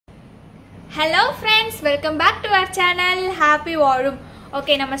Hello friends, welcome back to our channel Happy Varum.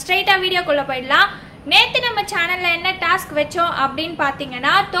 Okay, நம்ம ஸ்ட்ரைட்டா வீடியோக்குள்ள போய்டலாம். நேத்து நம்ம சேனல்ல என்ன டாஸ்க் வெச்சோம் அப்படினு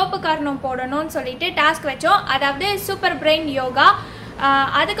பாத்தீங்கன்னா தோப்பு காரணம் போடணும்னு சொல்லிட்டு டாஸ்க் வெச்சோம். அதாவது சூப்பர் பிரெயின் யோகா.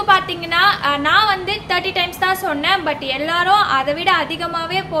 அதுக்கு பாத்தீங்கன்னா நான் வந்து 30 டைம்ஸ் தான் சொன்னேன், பட் எல்லாரும் அதை விட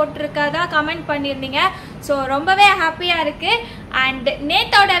அதிகமாவே போட்டிருக்கதா கமெண்ட் பண்ணிருந்தீங்க. ஸோ ரொம்பவே ஹாப்பியா இருக்கு. அண்ட்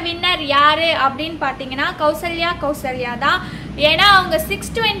நேத்தோட வின்னர் யாரு அப்படின்னு பாத்தீங்கன்னா கௌசல்யா தான். ஏன்னா அவங்க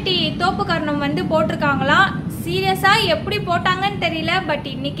 620 தோப்பு கர்ணம் வந்து போட்டிருக்காங்களாம். சீரியஸா எப்படி போட்டாங்கன்னு தெரியல, பட்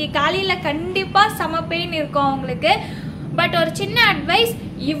இன்னைக்கு காலையில கண்டிப்பா செம பெயின் இருக்கும் அவங்களுக்கு. பட் ஒரு சின்ன அட்வைஸ்,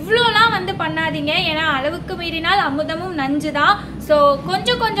 இவ்வளோலாம் வந்து பண்ணாதீங்க, ஏன்னா அளவுக்கு மீறினால் அமுதமும் நஞ்சு தான். ஸோ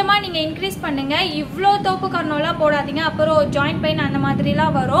கொஞ்சம் கொஞ்சமா நீங்க இன்க்ரீஸ் பண்ணுங்க. இவ்வளோ தோப்பு கர்ணம்லாம் போடாதீங்க, அப்புறம் ஜாயிண்ட் பெயின் அந்த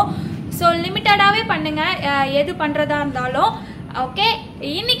மாதிரிலாம் வரும். ஸோ லிமிட்டடாகவே பண்ணுங்க எது பண்றதா இருந்தாலும். ஓகே,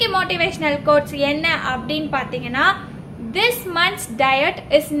 இன்னைக்கு மோட்டிவேஷனல் கோட்ஸ் என்ன அப்படின்னு பார்த்தீங்கன்னா, this month's diet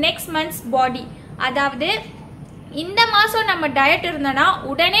is next month's body. அதாவது இந்த மாசம் நம்ம டயட் இருந்தோம்னா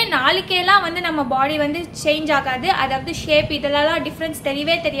உடனே நாளைக்கெல்லாம் வந்து நம்ம பாடி வந்து சேஞ்ச் ஆகாது. அதாவது ஷேப் இதெல்லாம் டிஃப்ரென்ஸ்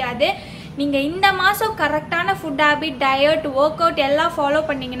தெரியவே தெரியாது. நீங்க இந்த மாசம் கரெக்டான food habit, diet, work out எல்லாம் ஃபாலோ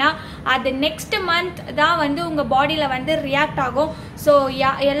பண்ணீங்கன்னா அது நெக்ஸ்ட் மந்த் தான் வந்து உங்க பாடியில வந்து ரியாக்ட் ஆகும். ஸோ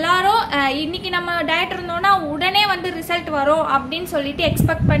எல்லாரும் இன்னைக்கு நம்ம டயட் இருந்தோம்னா உடனே வந்து ரிசல்ட் வரும் அப்படின்னு சொல்லிட்டு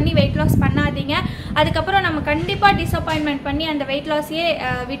எக்ஸ்பெக்ட் பண்ணி வெயிட் லாஸ் பண்ணாதீங்க. அதுக்கப்புறம் நம்ம கண்டிப்பா டிசப்பாயின்மெண்ட் பண்ணி அந்த வெயிட் லாஸையே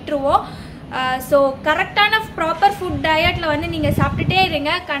விட்டுருவோம். ஸோ கரெக்டான ப்ராப்பர் ஃபுட் டயட்ல வந்து நீங்கள் சாப்பிட்டுட்டே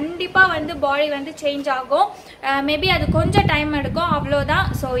இருங்க. கண்டிப்பாக வந்து பாடி வந்து சேஞ்ச் ஆகும். மேபி அது கொஞ்சம் டைம் எடுக்கும், அவ்வளோதான்.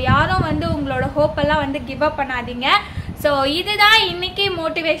 ஸோ யாரும் வந்து உங்களோட ஹோப்பெல்லாம் வந்து கிவ் அப் பண்ணாதீங்க. ஸோ இதுதான் இன்னைக்கு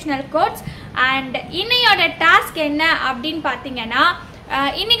மோட்டிவேஷனல் கோட்ஸ். அண்ட் இன்னையோட டாஸ்க் என்ன அப்படின்னு பார்த்தீங்கன்னா,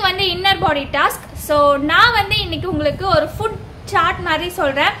 இன்னைக்கு வந்து இன்னர் பாடி டாஸ்க். ஸோ நான் வந்து இன்னைக்கு உங்களுக்கு ஒரு ஃபுட் சார்ட் மாதிரி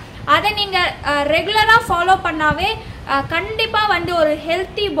சொல்கிறேன். அதை நீங்கள் ரெகுலராக ஃபாலோ பண்ணாவே கண்டிப்பாக வந்து ஒரு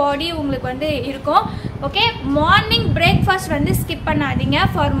ஹெல்த்தி பாடி உங்களுக்கு வந்து இருக்கும். ஓகே, மார்னிங் பிரேக்ஃபாஸ்ட் வந்து ஸ்கிப் பண்ணாதீங்க.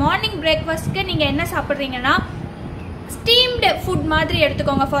 ஃபார் மார்னிங் பிரேக்ஃபாஸ்ட்க்கு நீங்கள் என்ன சாப்பிட்றீங்கன்னா ஸ்டீம்டு ஃபுட் மாதிரி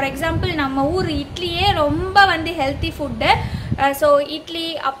எடுத்துக்கோங்க. ஃபார் எக்ஸாம்பிள் நம்ம ஊர் இட்லியே ரொம்ப வந்து ஹெல்த்தி ஃபுட்டு. ஸோ இட்லி,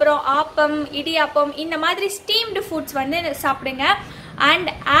 அப்புறம் ஆப்பம், இடியாப்பம், இந்த மாதிரி ஸ்டீம்டு ஃபுட்ஸ் வந்து சாப்பிடுங்க. அண்ட்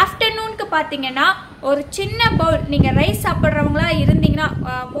ஆஃப்டர்நூனுக்கு பார்த்தீங்கன்னா ஒரு சின்ன பவுல், நீங்கள் ரைஸ் சாப்பிட்றவங்களா இருந்தீங்கன்னா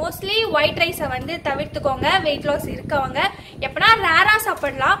மோஸ்ட்லி ஒயிட் ரைஸை வந்து தவிர்த்துக்கோங்க. வெயிட் லாஸ் இருக்கவங்க எப்பனா ரேராக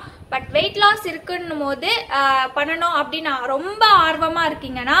சாப்பிடலாம், பட் வெயிட் லாஸ் இருக்குன்னும் போது பண்ணணும் அப்படின்னு ரொம்ப ஆர்வமாக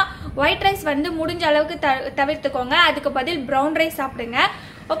இருக்கீங்கன்னா ஒயிட் ரைஸ் வந்து முடிஞ்ச அளவுக்கு தவிர்த்துக்கோங்க. அதுக்கு பதில் ப்ரௌன் ரைஸ் சாப்பிடுங்க.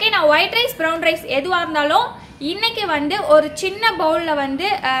 ஓகே, நான் ஒயிட் ரைஸ், ப்ரௌன் ரைஸ் எதுவாக இருந்தாலும் இன்னைக்கு வந்து ஒரு சின்ன பவுலில் வந்து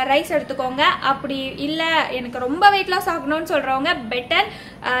ரைஸ் எடுத்துக்கோங்க. அப்படி இல்லை எனக்கு ரொம்ப வெயிட் லாஸ் ஆகணும்னு சொல்கிறவங்க பெட்டர்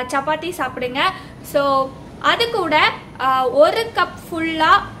சப்பாத்தி சாப்பிடுங்க. ஸோ அது கூட ஒரு கப்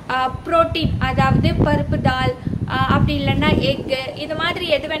ஃபுல்லாக ப்ரோட்டீன், அதாவது பருப்பு தால், அப்படி இல்லைன்னா எக்கு, இது மாதிரி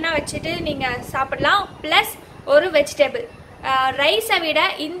எது வேணால் வச்சுட்டு நீங்கள் சாப்பிடலாம். ப்ளஸ் ஒரு வெஜிடபிள். ரைஸை விட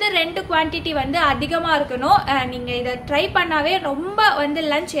இந்த 2 குவான்டிட்டி வந்து அதிகமாக இருக்கணும். நீங்கள் இதை ட்ரை பண்ணாவே ரொம்ப வந்து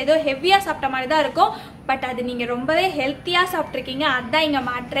லஞ்ச் ஏதோ ஹெவியாக சாப்பிட்ட மாதிரி தான் இருக்கும், பட் அது நீங்கள் ரொம்பவே ஹெல்த்தியாக சாப்பிட்ருக்கீங்க. அதுதான் இங்கே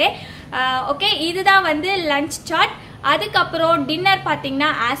மாற்றே. ஓகே, இதுதான் வந்து லஞ்ச் சார்ட். அதுக்கப்புறம் டின்னர்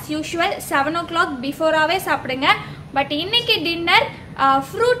பார்த்தீங்கன்னா ஆஸ் யூஷுவல் 7 o'clock பிஃபோராகவே சாப்பிடுங்க. பட் இன்னைக்கு டின்னர்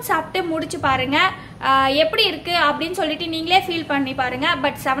ஃப்ரூட் சாப்பிட்டு முடிச்சு பாருங்க, எப்படி இருக்கு அப்படின்னு சொல்லிட்டு நீங்களே ஃபீல் பண்ணி பாருங்க.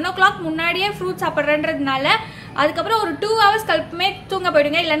 பட் 7 o'clock முன்னாடியே ஃப்ரூட் சாப்பிட்றன்றதுனால அதுக்கப்புறம் ஒரு 2 hours கழிப்புமே தூங்க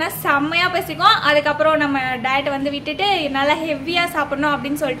போயிடுங்க, இல்லைன்னா செம்மையா பசிக்கும். அதுக்கப்புறம் நம்ம டயட் வந்து விட்டுட்டு நல்லா ஹெவியா சாப்பிடணும்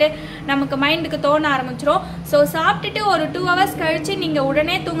அப்படின்னு சொல்லிட்டு நமக்கு மைண்டுக்கு தோண ஆரம்பிச்சிடும். ஸோ சாப்பிட்டுட்டு ஒரு 2 hours கழிச்சு நீங்க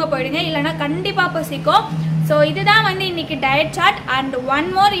உடனே தூங்க போயிடுங்க, இல்லைன்னா கண்டிப்பா பசிக்கும். ஸோ இதுதான் வந்து இன்னைக்கு diet chart. And one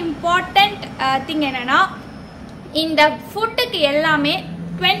more important thing என்னன்னா, இந்த ஃபுட்டுக்கு எல்லாமே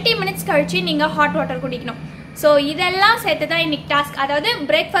 20 minutes கழிச்சு நீங்க ஹாட் வாட்டர் குடிக்கணும். ஸோ இதெல்லாம் சேர்த்து தான் இன்னைக்கு டாஸ்க். அதாவது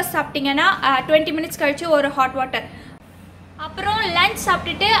பிரேக்ஃபாஸ்ட் சாப்பிட்டீங்கன்னா 20 minutes கழிச்சு ஒரு ஹாட் வாட்டர், அப்புறம் லஞ்ச்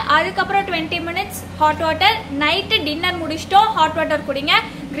சாப்பிட்டுட்டு அதுக்கப்புறம் 20 minutes hot water, night dinner முடிச்சிட்டோம் ஹாட் வாட்டர் குடிங்க.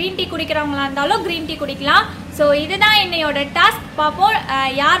 க்ரீன் டீ குடிக்கிறவங்களா இருந்தாலும் க்ரீன் டீ குடிக்கலாம். ஸோ இதுதான் என்னையோட டாஸ்க். பார்ப்போம்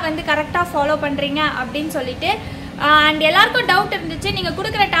யார் வந்து கரெக்டாக ஃபாலோ பண்ணுறீங்க அப்படின்னு சொல்லிட்டு. அண்ட் எல்லாருக்கும் டவுட் இருந்துச்சு, நீங்கள்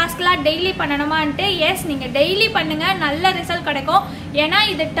கொடுக்குற டாஸ்க்லாம் டெய்லி பண்ணணுமான்ட்டு. எஸ், நீங்கள் டெய்லி பண்ணுங்கள், நல்ல ரிசல்ட் கிடைக்கும். ஏன்னா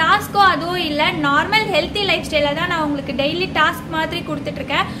இது டாஸ்க்கோ அதுவும் இல்லை, நார்மல் ஹெல்த்தி லைஃப் ஸ்டைலில் தான் நான் உங்களுக்கு டெய்லி டாஸ்க் மாதிரி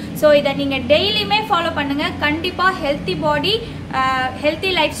கொடுத்துட்ருக்கேன். ஸோ இதை நீங்கள் டெய்லியுமே ஃபாலோ பண்ணுங்கள். கண்டிப்பாக healthy body,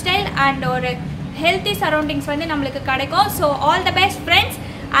 healthy life style and ஒரு ஹெல்த்தி சரௌண்டிங்ஸ் வந்து நம்மளுக்கு கிடைக்கும். So all the best friends.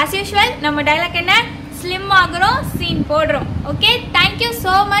 As usual நம்ம டைலாக் என்ன, ஸ்லிம் ஆகுறோம், சீன் போடுறோம். Okay, thank you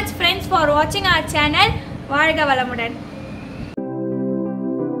so much friends for வாட்சிங் அவர் சேனல். வாழ்க வளமுடன்.